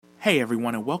Hey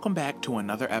everyone, and welcome back to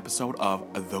another episode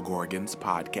of The Gorgons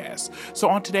Podcast. So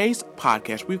on today's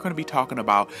podcast, we're going to be talking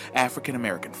about African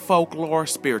American folklore,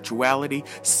 spirituality,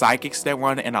 psychics that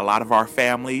run in a lot of our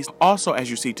families. Also, as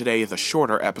you see, today is a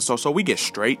shorter episode, so we get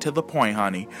straight to the point,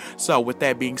 honey. So with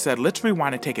that being said, let's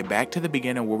rewind and take it back to the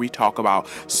beginning where we talk about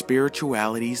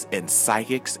spiritualities and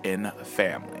psychics in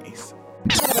families.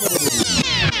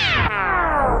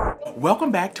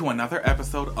 Welcome back to another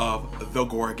episode of The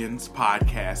Gorgons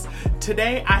Podcast.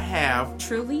 Today I have...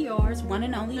 Truly yours, one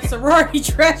and only sorority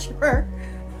treasurer.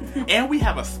 And we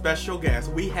have a special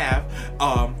guest. We have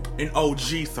an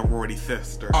OG sorority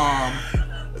sister.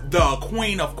 The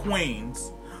Queen of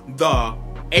Queens. The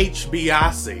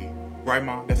HBIC. Right,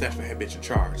 Mom? That's actually head bitch in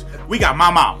charge. We got my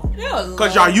mama.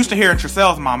 Because y'all used to hearing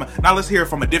Tracelle's mama. Now let's hear it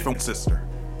from a different sister.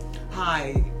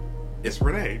 Hi. It's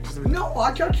Renee. No,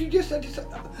 I thought you just said...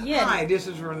 Yeah. Hi, this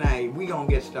is Renee. We gonna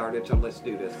get started, so let's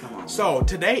do this. Come on. So,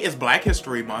 today is Black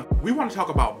History Month. We want to talk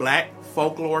about Black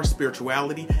folklore,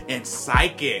 spirituality, and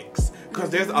psychics.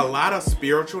 Because there's a lot of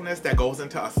spiritualness that goes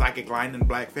into a psychic line in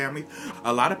Black families.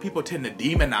 A lot of people tend to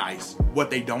demonize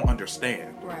what they don't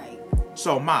understand. Right.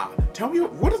 So, Ma, tell me,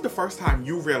 what is the first time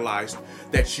you realized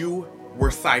that you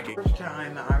were psychic? First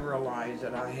time I realized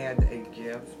that I had a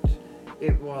gift,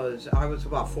 I was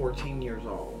about 14 years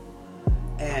old.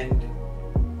 And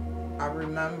I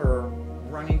remember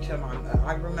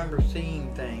I remember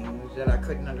seeing things that I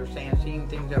couldn't understand, seeing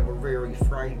things that were very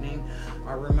frightening.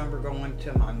 I remember going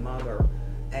to my mother,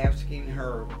 asking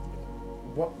her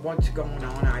what's going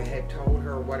on. I had told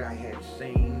her what I had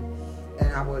seen,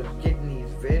 and I was getting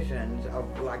these visions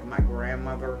of, like, my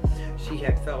grandmother. She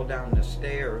had fell down the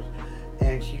stairs,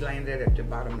 and she landed at the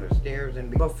bottom of the stairs.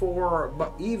 And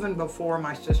even before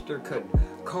my sister could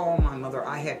call my mother,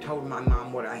 I had told my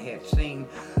mom what I had seen.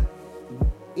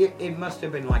 It must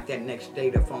have been like that next day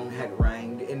the phone had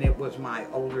rang, and it was my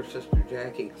older sister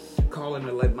Jackie calling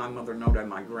to let my mother know that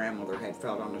my grandmother had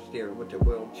fell down the stairs with the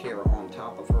wheelchair on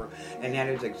top of her, and that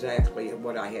is exactly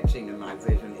what I had seen in my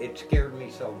vision. It scared me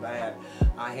so bad,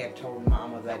 I had told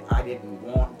Mama that I didn't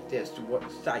want this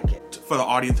psychic. For the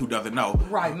audience who doesn't know.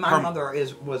 Right, my mother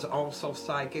was also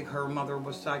psychic, her mother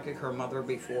was psychic, her mother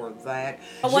before that.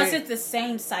 But was it the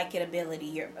same psychic ability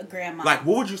your grandma? Like,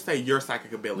 what would you say your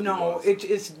psychic ability was?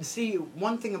 No, see,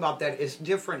 one thing about that is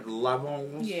different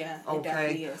levels. Yeah, it okay?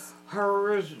 definitely is.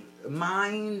 Hers,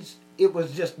 mine's, it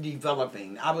was just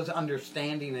developing. I was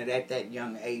understanding it at that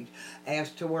young age. As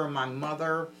to where my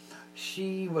mother,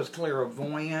 she was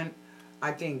clairvoyant.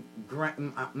 I think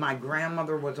my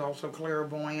grandmother was also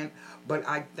clairvoyant, but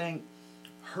I think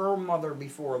her mother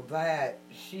before that,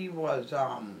 she was,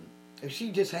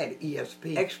 she just had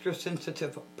ESP, extra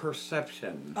sensitive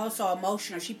perception. Oh, so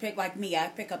emotional. She picked, like me, I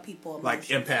pick up people emotional.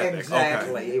 Like empathic.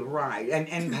 Exactly, okay. Right. An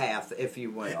empath, if you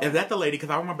will. Is that the lady?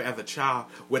 Because I remember as a child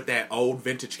with that old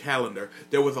vintage calendar,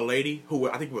 there was a lady who,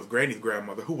 I think it was Granny's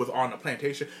grandmother, who was on a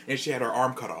plantation and she had her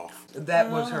arm cut off.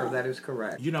 That was her. That is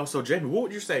correct. You know, so Jamie, what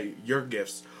would you say your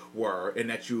gifts were and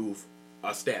that you've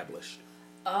established?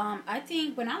 I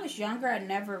think when I was younger, I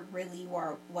never really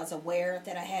was aware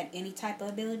that I had any type of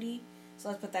ability. So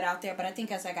let's put that out there. But I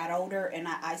think as I got older and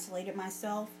I isolated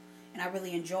myself, and I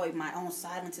really enjoyed my own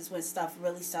silences when stuff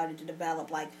really started to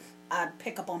develop. Like, I'd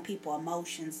pick up on people's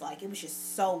emotions. Like, it was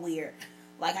just so weird.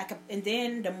 Like, and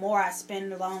then the more I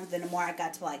spend alone, then the more I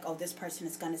got to, like, oh, this person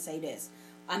is going to say this.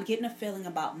 I'm getting a feeling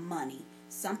about money.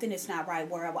 Something is not right,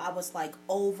 where I was, like,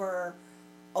 overly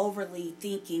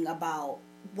thinking about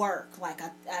work. Like,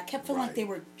 I kept feeling like they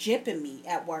were gypping me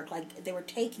at work. Like, they were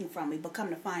taking from me. But come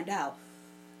to find out,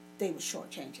 they were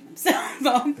shortchanging themselves.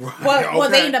 Well,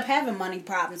 they ended up having money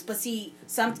problems. But see,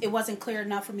 it wasn't clear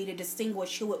enough for me to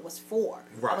distinguish who it was for.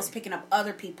 Right. I was picking up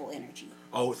other people's energy.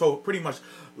 Oh, so pretty much,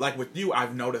 like with you,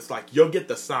 I've noticed, like, you'll get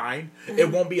the sign. Mm-hmm.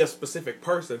 It won't be a specific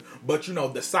person, but, you know,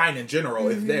 the sign in general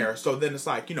is there. So then it's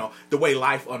like, you know, the way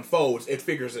life unfolds, it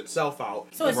figures itself out.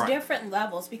 So it's different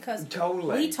levels because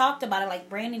we talked about it. Like,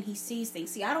 Brandon, he sees things.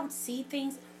 See, I don't see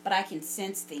things, but I can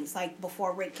sense things. Like,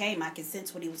 before Rick came, I could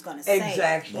sense what he was going to say.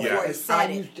 Exactly. Before he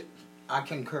said I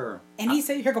concur. And he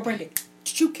said, here go Brandon.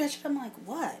 Did you catch it? I'm like,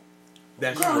 what?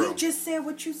 That's Girl, true. he just said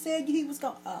what you said. He was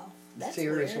going, oh, that's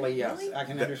seriously, weird. yes. Really? I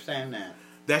can understand that.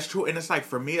 That's true. And it's like,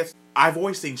 for me, I've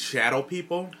always seen shadow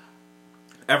people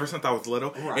ever since I was little.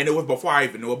 Right. And it was before I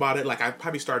even knew about it. Like, I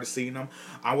probably started seeing them,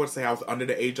 I would say I was under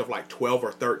the age of like 12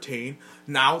 or 13.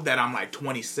 Now that I'm like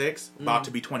 26, about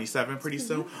to be 27 pretty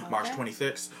soon, March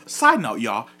 26th. Side note,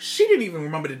 y'all, she didn't even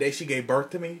remember the day she gave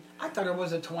birth to me. I thought it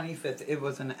was the 25th. It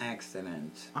was an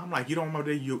accident. I'm like, you don't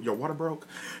remember the day your water broke?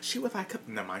 She was like,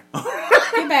 never mind.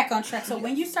 Get back on track. So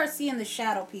when you start seeing the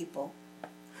shadow people,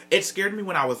 It scared me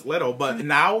when I was little, but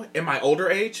now in my older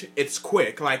age, it's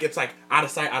quick. Like it's like out of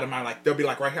sight, out of mind. Like they'll be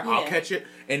like right here, I'll catch it,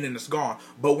 and then it's gone.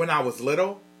 But when I was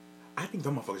little, I think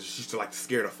them motherfuckers used to like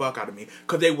scare the fuck out of me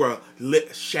because they were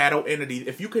lit shadow entities.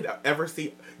 If you could ever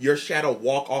see your shadow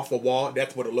walk off a wall,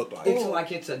 that's what it looked like. It's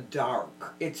like it's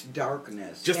it's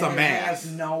darkness. Just and a mass. It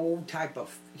has no type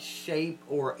of shape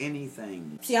or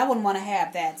anything. See, I wouldn't want to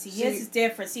have that. See, his is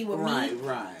different. See, with me,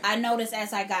 right. I noticed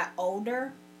as I got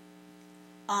older,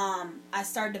 I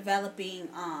started developing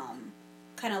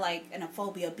kind of like an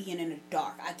phobia of being in the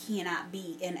dark. I cannot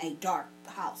be in a dark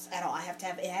house at all.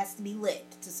 It has to be lit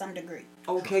to some degree.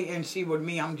 Okay, and see, with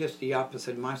me, I'm just the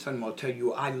opposite. My son will tell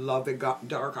you, I love it got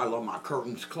dark. I love my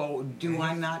curtains closed. Do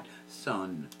I not,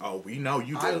 son? Oh, we know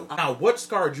you do. Now, what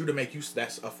scarred you to make you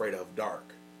that's afraid of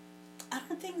dark? I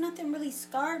don't think nothing really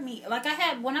scarred me. Like I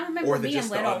had when I remember being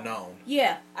just little. The unknown.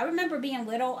 Yeah, I remember being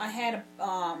little. I had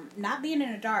not being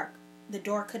in the dark. The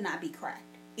door could not be cracked.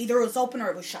 Either it was open or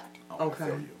it was shut. Oh,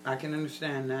 okay, I can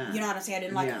understand that. You know what I'm saying? I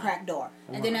didn't like a cracked door.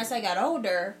 And then as I got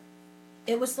older,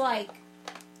 it was like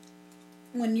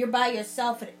when you're by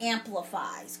yourself, it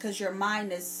amplifies because your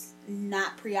mind is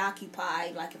not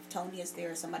preoccupied. Like if Tony is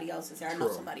there or somebody else is there, I know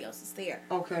somebody else is there.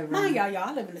 Okay, right. Mind y'all,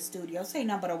 I live in the studio. Say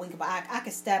nothing but a wink. But I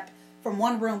could step from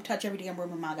one room, touch every damn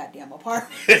room in my goddamn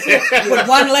apartment with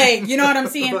one leg. You know what I'm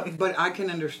saying? But I can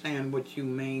understand what you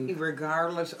mean.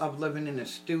 Regardless of living in a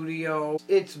studio,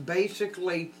 it's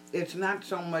basically, it's not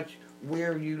so much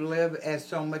where you live as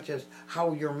so much as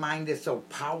how your mind is so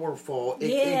powerful.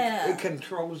 It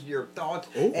controls your thoughts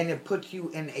and it puts you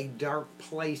in a dark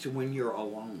place when you're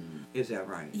alone. Is that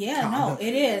right? Yeah, no,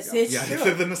 it is. It's true. This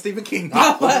isn't a Stephen King.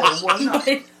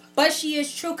 But she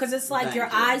is true because it's like your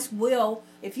eyes will,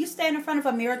 if you stand in front of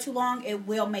a mirror too long, it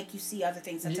will make you see other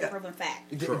things. That's a proven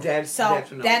fact.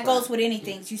 That goes with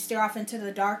anything. You stare off into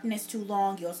the darkness too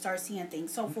long, you'll start seeing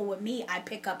things. So with me, I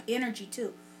pick up energy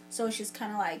too. So it's just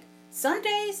kind of like some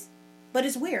days, but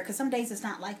it's weird because some days it's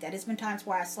not like that. It's been times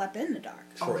where I slept in the dark.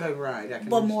 Okay, right.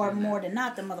 But more than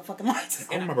not, the motherfucking lights.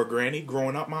 I remember Granny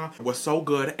growing up, Mom, was so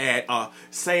good at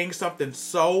saying something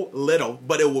so little,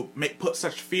 but it would put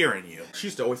such fear in you. She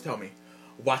used to always tell me,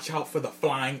 watch out for the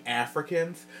flying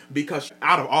Africans, because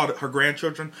out of all her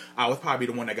grandchildren, I was probably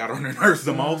the one that got on her nerves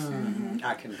the most.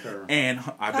 I concur. And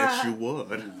I bet you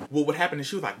would. Well, what happened is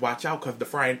she was like, watch out, because the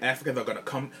flying Africans are going to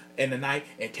come in the night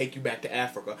and take you back to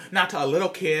Africa. Now, to a little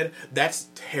kid, that's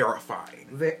terrifying.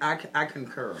 I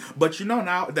concur. But you know,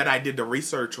 now that I did the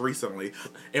research recently,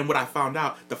 and what I found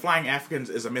out, the flying Africans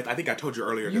is a myth. I think I told you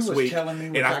earlier this week. You was telling me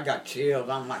when I got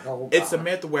chilled. I'm like, oh, God. It's a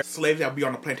myth where slaves that would be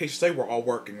on the plantation, say we're all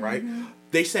working, right?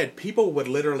 They said people would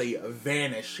literally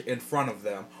vanish in front of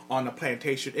them on the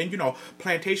plantation. And, you know,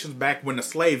 plantations back when the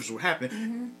slaves were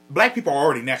happening, black people are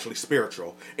already naturally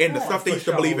spiritual. And the stuff they used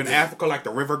to believe in Africa, like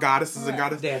the river goddesses and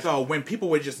goddesses. So when people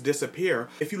would just disappear,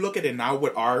 if you look at it now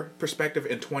with our perspective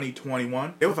in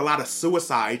 2021, there was a lot of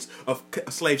suicides of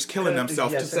slaves killing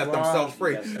themselves to set themselves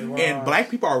free. And black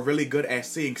people are really good at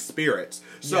seeing spirits.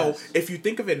 So if you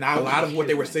think of it now, a lot of what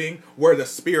they were seeing were the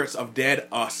spirits of dead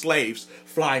slaves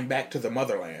flying back to the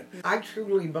motherland. I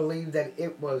truly believe that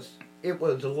it was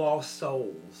lost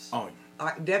souls. Oh,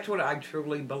 that's what I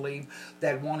truly believe,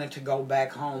 that wanted to go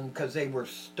back home because they were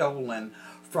stolen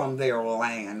from their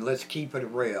land. Let's keep it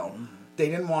real. They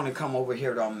didn't want to come over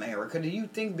here to America. Do you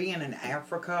think being in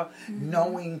Africa,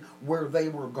 knowing where they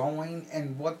were going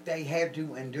and what they had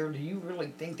to endure, do you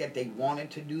really think that they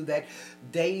wanted to do that?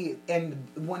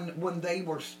 When they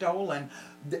were stolen,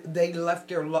 they left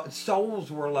their souls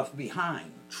were left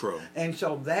behind. True. And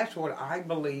so that's what I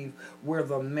believe, where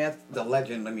the myth, the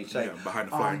legend, let me say, behind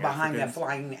the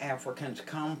flying Africans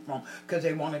come from, because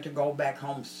they wanted to go back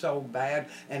home so bad,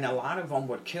 and a lot of them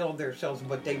would kill themselves,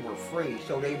 but they were free,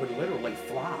 so they would literally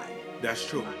fly. That's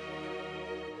true.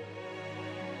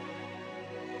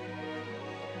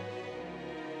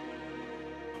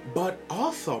 But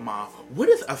also, Mom, what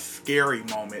is a scary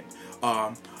moment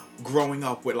growing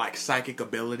up with like psychic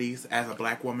abilities as a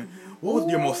black woman? What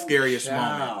was your most scariest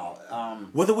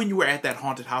moment? Was it when you were at that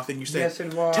haunted house and you said, yes,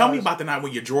 it was. Tell me about the night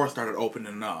when your drawer started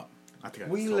opening up.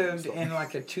 We lived in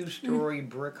like a 2-story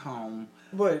brick home,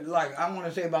 but like I want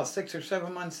to say about 6 or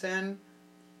 7 months in,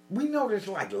 we noticed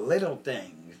like little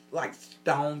things, like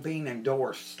stomping and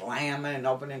doors slamming and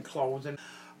opening and closing,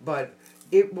 but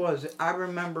it was, I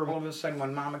remember all of a sudden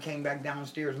when Mama came back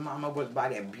downstairs, Mama was by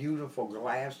that beautiful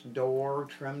glass door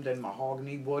trimmed in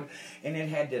mahogany wood, and it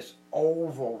had this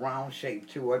oval round shape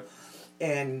to it,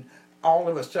 and all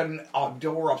of a sudden a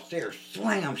door upstairs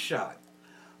slammed shut.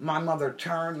 My mother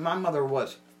turned. My mother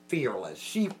was fearless.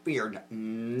 She feared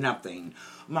nothing.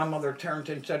 My mother turned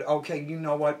and said, okay, you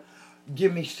know what?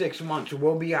 give me 6 months,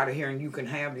 we'll be out of here and you can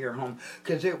have your home.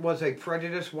 Because it was a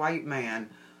prejudiced white man,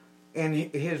 and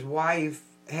his wife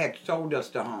had sold us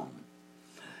the home.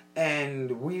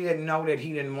 And we didn't know that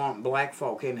he didn't want black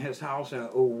folk in his house, and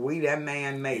that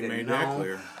man made it known. That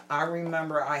clear. I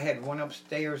remember I had went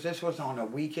upstairs. This was on a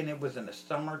weekend. It was in the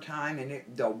summertime, and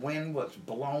the wind was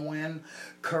blowing.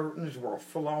 Curtains were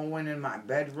flowing in my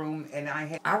bedroom, and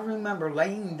I remember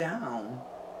laying down,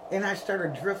 and I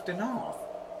started drifting off.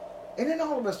 And then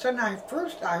all of a sudden, I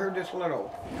heard this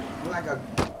little, like a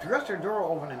dresser door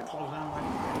opening and closing.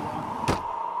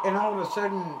 And all of a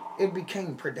sudden, it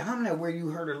became predominant where you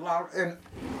heard it loud. And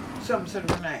something said,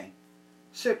 Renee,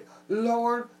 said,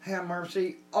 Lord have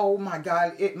mercy. Oh my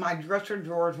God, my dresser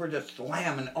drawers were just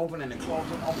slamming, opening and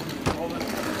closing, opening and closing.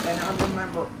 And I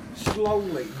remember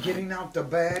slowly getting out the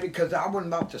bed because I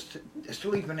wasn't about to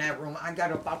sleep in that room. I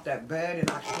got up out that bed and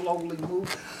I slowly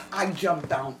moved. I jumped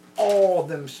down all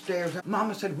them stairs.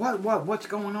 Mama said, what's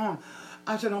going on?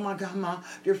 I said, oh my God, Mom,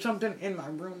 there's something in my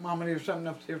room. Mama, there's something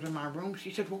upstairs in my room.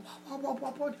 She said, well,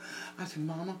 what? I said,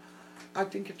 Mama, I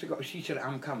think it's a ghost. She said,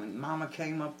 I'm coming. Mama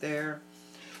came up there,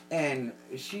 and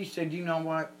she said, you know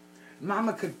what?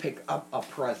 Mama could pick up a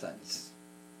presence.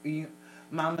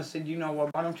 Mama said, you know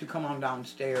what, why don't you come on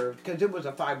downstairs? Because it was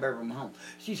a 5-bedroom home.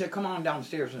 She said, come on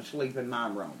downstairs and sleep in my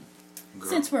room. Girl.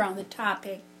 Since we're on the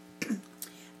topic, I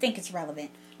think it's relevant.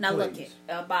 Now, Please.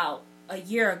 Look, about a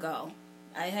year ago,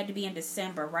 I had to be in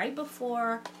December, right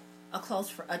before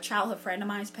a childhood friend of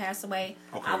mine's passed away.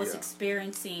 Okay, I was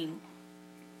experiencing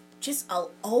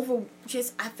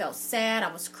I felt sad.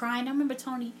 I was crying. I remember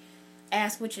Tony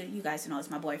asked, which you guys know is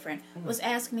my boyfriend, was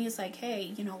asking me, it's like,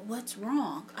 hey, what's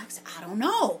wrong? I said, I don't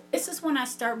know. This is when I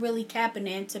start really tapping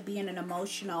into being an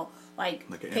emotional,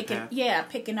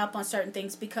 picking up on certain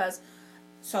things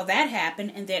so that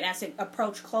happened. And then as it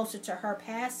approached closer to her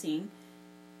passing,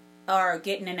 or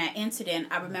getting in that incident,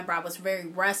 I remember I was very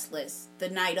restless the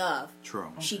night of.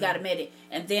 True. She got admitted.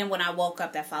 And then when I woke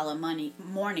up that following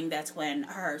morning, that's when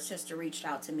her sister reached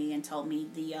out to me and told me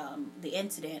the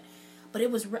incident. But I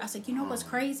was like, what's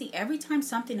crazy? Every time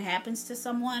something happens to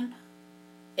someone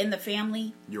in the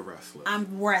family, you're restless.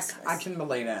 I'm restless. I can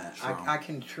believe that. I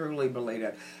can truly believe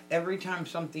that. Every time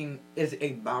something is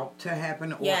about to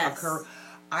happen or occur,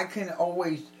 I can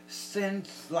always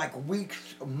sense, like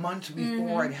weeks, months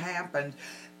before it happens,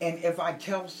 and if I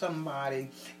tell somebody,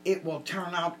 it will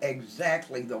turn out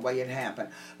exactly the way it happened.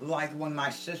 Like when my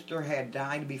sister had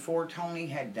died, before Tony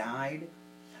had died,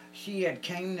 she had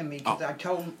came to me because I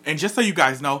told... And just so you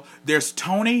guys know, there's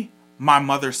Tony, my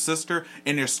mother's sister,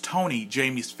 and there's Tony,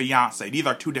 Jamie's fiance. These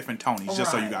are two different Tonys,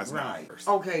 just so you guys know. Right.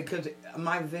 Okay, because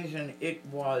my vision, it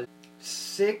was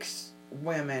 6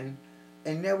 women.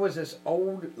 And there was this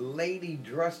old lady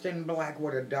dressed in black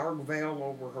with a dark veil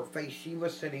over her face. She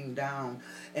was sitting down.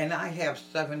 And I have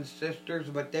 7 sisters,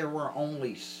 but there were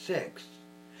only 6.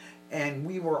 And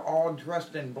we were all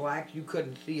dressed in black. You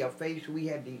couldn't see a face. We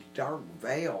had these dark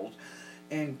veils.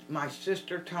 And my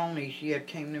sister Tony, she had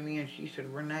came to me and she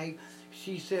said, Renee,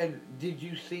 she said, did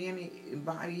you see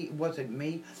anybody? Was it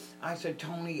me? I said,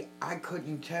 Tony, I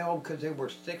couldn't tell because there were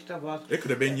 6 of us. It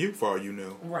could have been you for all you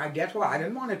knew. Right, that's why I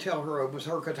didn't want to tell her it was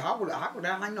her because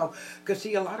I know. Because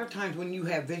see, a lot of times when you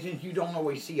have visions, you don't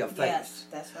always see a face. Yes,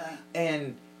 that's right.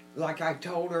 And like I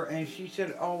told her, and she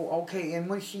said, oh, okay. And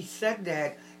when she said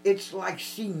that, it's like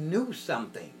she knew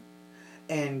something.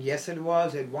 And yes, it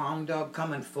was. It wound up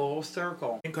coming full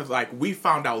circle. Because we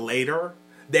found out later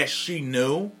that she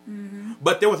knew,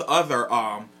 but there was other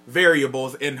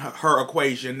variables in her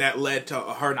equation that led to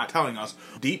her not telling us.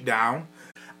 Deep down,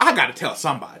 I gotta tell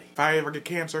somebody. If I ever get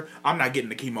cancer, I'm not getting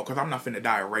the chemo because I'm not finna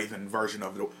die a raisin version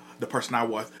of the person I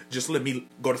was. Just let me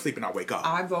go to sleep and I'll wake up.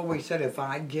 I've always said if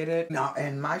I get it now,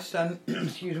 and my son,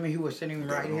 excuse me, who was sitting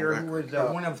right here, who was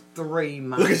one of 3.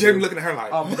 Look at Jamie looking at her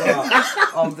like of the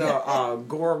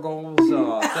Gorgles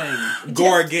thing.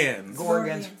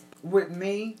 Gorgons. With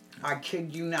me, I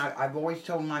kid you not. I've always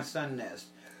told my son this.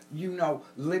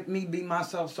 Let me be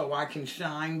myself so I can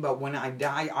shine, but when I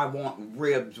die, I want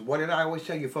ribs. What did I always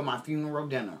tell you for my funeral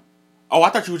dinner? Oh, I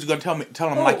thought you were just going to tell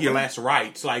him your last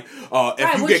rites. Like,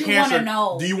 if you get cancer,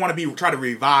 do you want to try to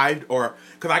be revived? Or,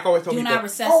 because I always tell people... Do not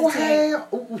resuscitate.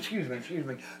 Excuse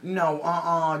me.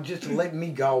 No, just let me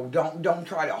go. Don't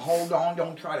try to hold on.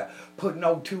 Don't try to put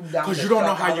no tube down. Because you don't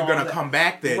know how you're going to come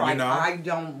back then, right. I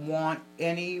don't want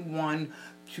anyone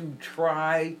to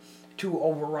try to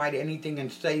override anything and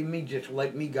save me. Just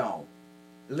let me go.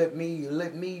 Let me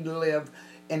live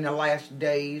in the last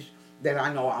days that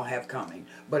I know I'll have coming.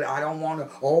 But I don't want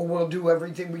to, we'll do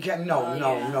everything we can.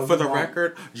 No. For the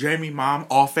record, Jamie, Mom,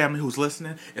 all family who's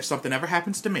listening, if something ever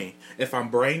happens to me, if I'm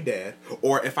brain dead,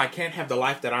 or if I can't have the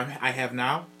life that I have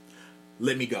now,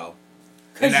 let me go.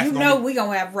 Because you know we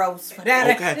going to have roast for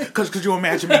that. Okay, because could you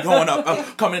imagine me going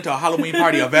up, coming into a Halloween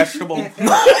party, a vegetable?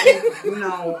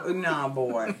 No,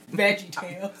 boy. Veggie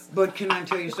Tales. But can I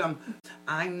tell you something?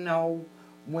 I know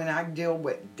when I deal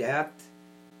with death,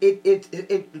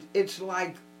 it's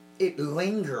like it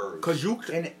lingers.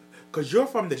 Because you're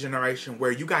from the generation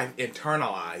where you guys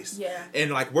internalize. Yeah. And,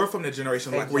 like, we're from the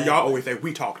generation, like, where y'all always say,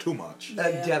 we talk too much.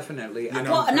 Definitely. You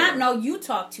know? Well, you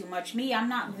talk too much. Me, I'm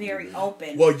not very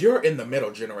open. Well, you're in the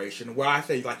middle generation, where I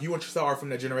say, like, you and yourself are from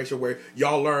the generation where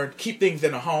y'all learn, keep things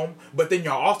in the home, but then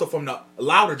y'all also from the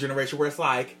louder generation where it's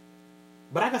like,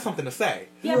 but I got something to say.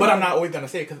 Yeah, but I'm not always going to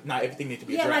say it because not everything needs to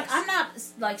be addressed. Yeah, like, I'm not,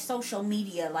 like, social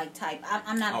media, like, type.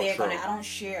 I'm not big on it. I don't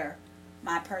share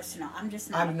my personal. I'm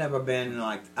just not. I've never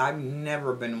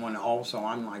been one also.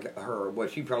 I'm like her. Well,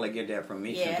 she probably get that from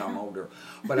me since I'm older.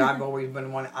 But I've always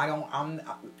been one.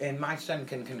 And my son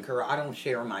can concur. I don't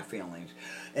share my feelings.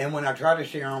 And when I try to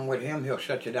share them with him, he'll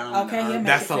shut you down. Okay, he'll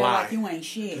make you feel like you ain't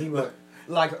shit. He was,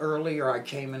 like earlier, I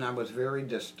came and I was very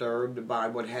disturbed by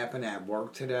what happened at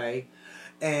work today.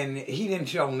 And he didn't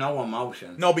show no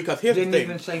emotion. No, because here's the thing. Didn't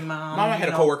even say, Mom. Mama had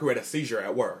a coworker who had a seizure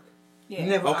at work.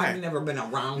 Yeah. I've never been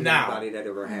around anybody that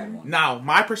ever had one. Now,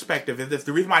 my perspective is this.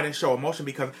 The reason why I didn't show emotion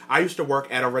because I used to work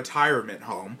at a retirement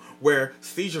home where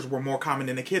seizures were more common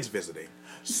than the kids visiting.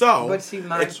 So, but see,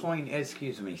 my point is,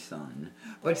 excuse me, son.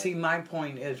 But see, my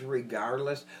point is,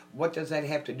 regardless, what does that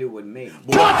have to do with me?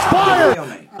 Shots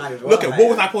fired! Look at what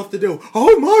was I supposed to do?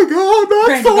 Oh my God,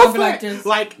 that's so like,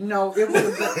 like no, it would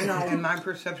have been in my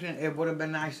perception. It would have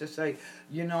been nice to say,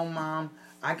 you know, Mom,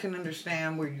 I can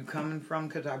understand where you're coming from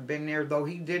because I've been there. Though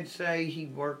he did say he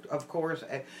worked, of course,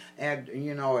 at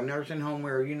a nursing home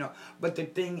where But the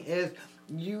thing is,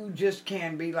 you just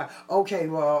can't be like, okay,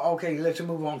 let's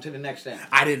move on to the next thing.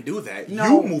 I didn't do that.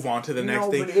 You move on to the next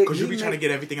thing because you be trying to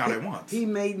get everything out at once. He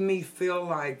made me feel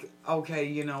like, okay,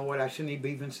 you know what? I shouldn't have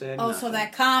even said. Oh, nothing. So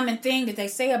that common thing that they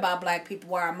say about black people,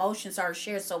 where our emotions are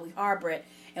shared, so we harbor it,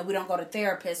 and we don't go to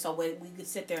therapists, so we could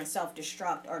sit there and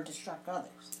self-destruct or destruct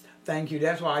others. Thank you.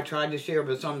 That's why I tried to share,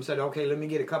 but someone said, okay, let me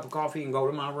get a cup of coffee and go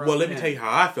to my room. Well, let me tell you how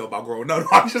I feel about growing up.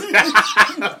 I'm just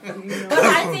But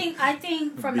I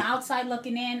think from the outside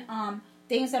looking in,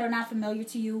 things that are not familiar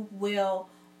to you will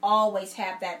always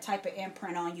have that type of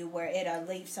imprint on you where it'll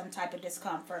leave some type of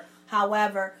discomfort.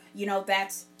 However,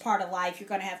 that's part of life. You're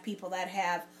going to have people that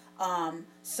have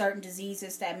certain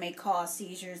diseases that may cause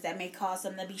seizures, that may cause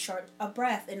them to be short of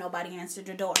breath and nobody answered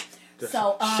the door.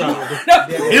 So,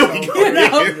 here we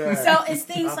go. So it's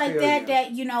things like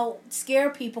that scare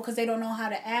people because they don't know how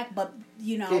to act, but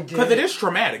because it is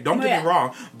traumatic. Don't get me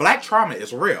wrong. Black trauma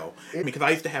is real. Because I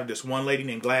used to have this one lady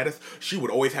named Gladys. She would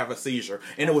always have a seizure,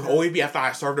 and it would always be after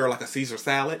I served her like a Caesar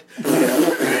salad.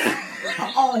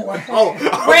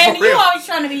 Brandon, you always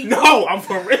trying to be. No, I'm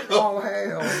for real. Oh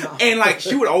hell no. And like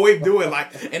she would always do it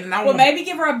maybe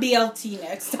give her a BLT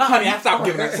next time. Honey, I stopped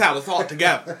giving her salads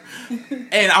altogether.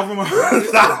 And I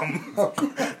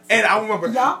remember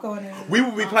y'all going in. We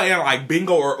would be playing like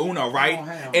bingo or Uno, right?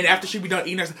 And after she'd be done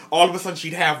eating her, all of a sudden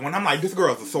she'd have one. I'm like, this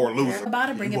girl's a sore loser. About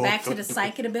to bring it back to the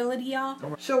psychic ability,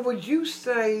 y'all. So would you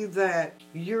say that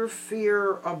your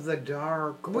fear of the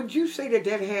dark, would you say that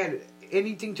had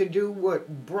anything to do with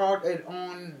what brought it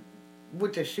on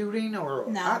with the shooting? Or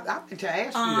no. I meant to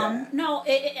ask you that. No,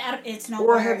 it's no.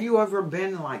 Or have you ever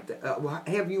been like that?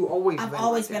 Have you always been? I've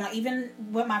always like been like, even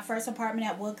with my first apartment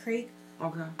at Wood Creek.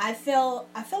 Okay. I feel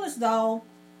as though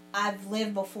I've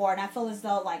lived before, and I feel as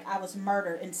though like I was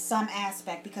murdered in some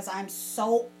aspect because I'm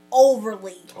so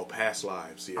overly. Oh, past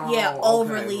lives, yeah. Yeah,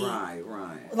 overly.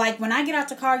 Right. Like when I get out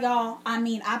the car, y'all. I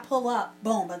mean, I pull up,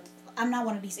 boom, but I'm not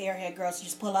one of these airhead girls who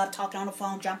just pull up, talking on the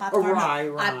phone, jump out the car. Right.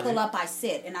 I pull up, I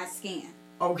sit, and I scan.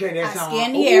 Okay, that's how I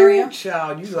scan the area.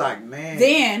 Child, you like, man.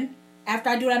 Then, after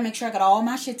I do that, I make sure I got all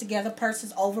my shit together,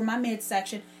 purses over my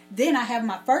midsection. Then I have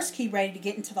my first key ready to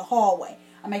get into the hallway.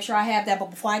 I make sure I have that,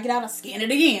 but before I get out, I scan it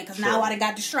again, because now I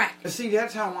got distracted. See,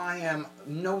 that's how I am.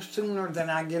 No sooner than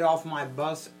I get off my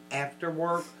bus after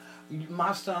work,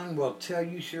 my son will tell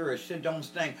you, sure as shit don't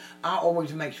stink. I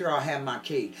always make sure I have my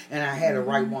key and I had the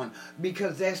right one,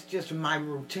 because that's just my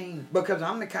routine. Because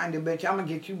I'm the kind of bitch, I'm gonna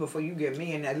get you before you get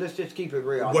me, and let's just keep it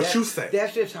real. You say?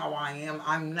 That's just how I am.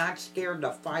 I'm not scared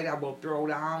to fight. I will throw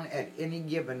down at any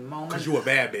given moment. Because you a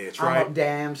bad bitch, right? I'm a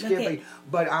damn skippy.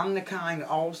 But I'm the kind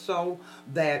also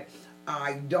that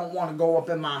I don't want to go up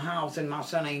in my house and my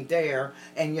son ain't there,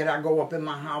 and yet I go up in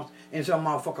my house and some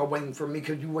motherfucker waiting for me.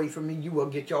 Because you wait for me, you will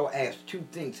get your ass 2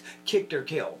 things: kicked or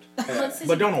killed.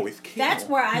 But don't always kill. That's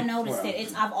where I noticed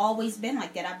it. I've always been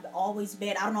like that. I've always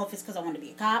been. I don't know if it's because I want to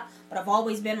be a cop, but I've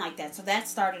always been like that. So that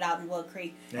started out in Wood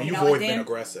Creek. Now you've always been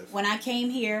aggressive. When I came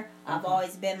here, I've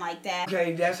always been like that.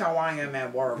 Okay, that's how I am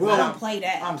at work. Well, don't play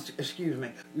that. Excuse me.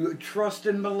 You trust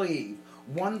and believe.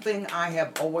 One thing I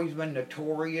have always been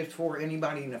notorious for,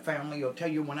 anybody in the family will tell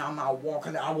you, when I'm out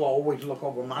walking, I will always look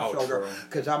over my shoulder.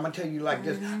 Because I'm going to tell you like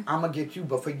this, I'm going to get you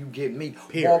before you get me.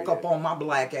 Period. Walk up on my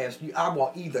black ass, I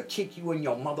will either kick you in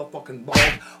your motherfucking balls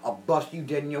or bust you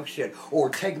dead in your shit. Or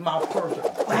take my purse.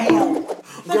 Bam!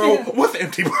 Girl, what's the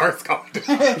empty purse going to do?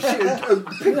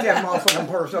 Pick that motherfucking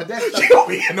purse up. She don't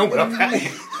be know what I'm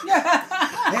saying.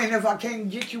 And if I can't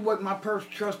get you with my purse,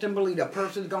 trust and believe, the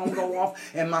purse is going to go off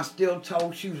and my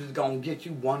steel-toe shoes is going to get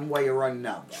you one way or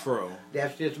another. True.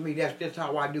 That's just me. That's just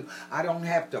how I do. I don't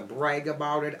have to brag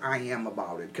about it. I am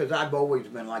about it. Because I've always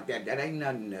been like that. That ain't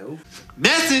nothing new.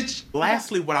 Message!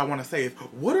 Lastly, what I want to say is,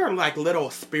 what are like little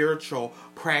spiritual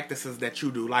practices that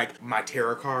you do? Like my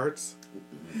tarot cards.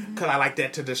 Because I like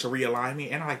that to just realign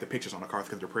me. And I like the pictures on the cards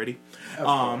because they're pretty. Of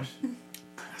course.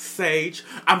 Sage.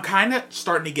 I'm kind of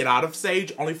starting to get out of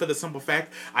sage, only for the simple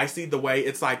fact I see the way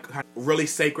it's like really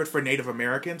sacred for Native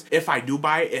Americans. If I do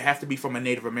buy it, it has to be from a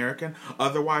Native American.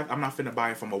 Otherwise, I'm not finna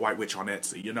buy it from a white witch on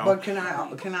Etsy, you know? But can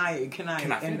I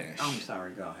finish? I'm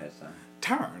sorry, go ahead, son.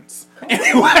 Turns.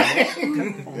 Anyway.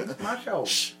 It's my show.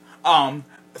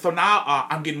 So now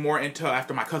I'm getting more into,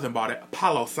 after my cousin bought it,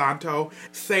 Palo Santo.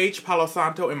 Sage, Palo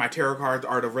Santo, and my tarot cards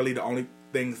are really the only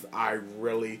things I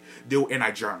really do, and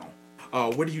I journal.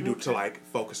 What do you do to like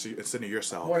focus and center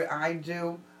yourself? What I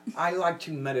do, I like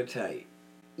to meditate.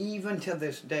 Even to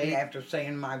this day, after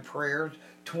saying my prayers,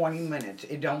 20 minutes,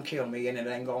 it don't kill me and it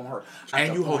ain't gonna hurt.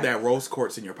 And you hold that rose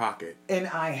quartz in your pocket. And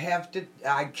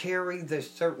I carry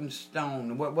this certain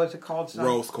stone. What was it called? Son?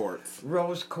 Rose quartz.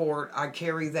 Rose quartz. I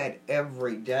carry that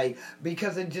every day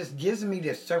because it just gives me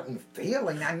this certain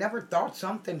feeling. I never thought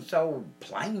something so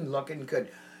plain looking could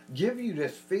give you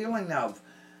this feeling of,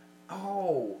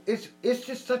 oh, it's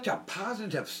just such a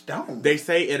positive stone. They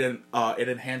say it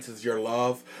enhances your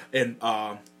love and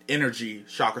energy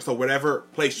chakra. So whatever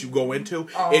place you go into,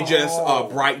 it just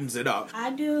brightens it up.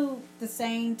 I do the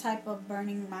same type of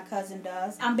burning my cousin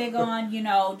does. I'm big on,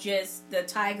 just the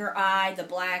tiger eye, the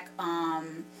black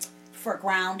for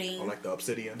grounding. Or like the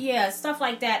obsidian. Yeah, stuff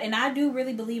like that. And I do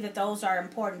really believe that those are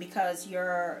important because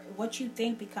what you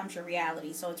think becomes your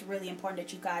reality. So it's really important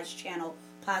that you guys channel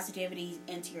positivity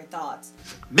into your thoughts.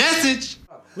 Message!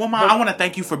 Well, Ma, I want to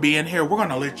thank you for being here. We're going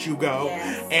to let you go.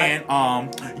 Yes.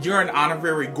 And you're an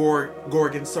honorary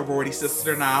Gorgon sorority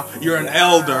sister now. You're an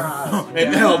elder.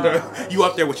 Elder. You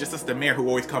up there with your sister Mary, who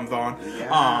always comes on.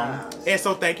 Yes. And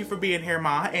so thank you for being here,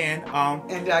 Ma. And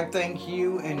I thank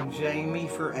you and Jamie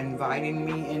for inviting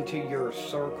me into your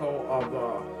circle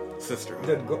of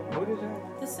sisterhood. What is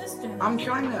that? The sister. I'm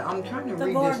trying to the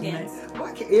read Gorgons.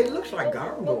 this name. It looks like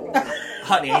gargoyle.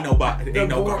 Honey, ain't no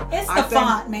gargoyle. It's the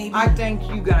font, maybe. I thank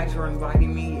you guys for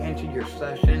inviting me into your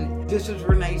session. This is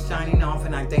Renee signing off,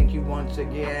 and I thank you once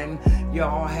again.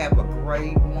 Y'all have a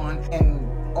great one,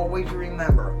 and always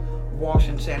remember, wash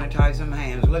and sanitize them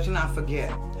hands. Let's not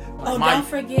forget. Don't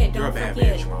forget to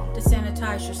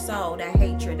sanitize your soul. That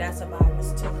hatred, that's a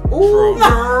virus too. Ooh,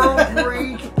 girl,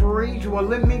 preach. Well,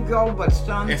 let me go, but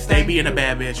son, and stay being a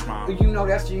bad bitch, Mom. You know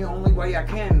that's the only way I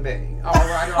can be. All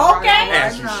right. Okay.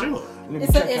 As you should.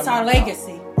 It's our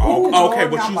legacy. Okay,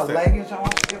 what you said. Leggings on,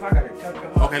 if I gotta touch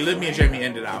them up. Okay, let me and Jamie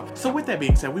end it out. So with that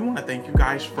being said, we want to thank you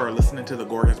guys for listening to the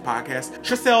Gorgons podcast.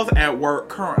 Tricelle's at work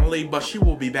currently, but she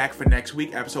will be back for next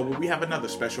week's episode where we have another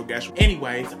special guest.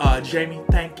 Anyways, Jamie,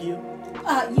 thank you.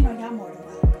 Y'all more than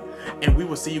welcome. And we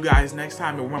will see you guys next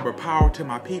time. And remember, power to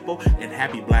my people and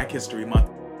happy Black History Month.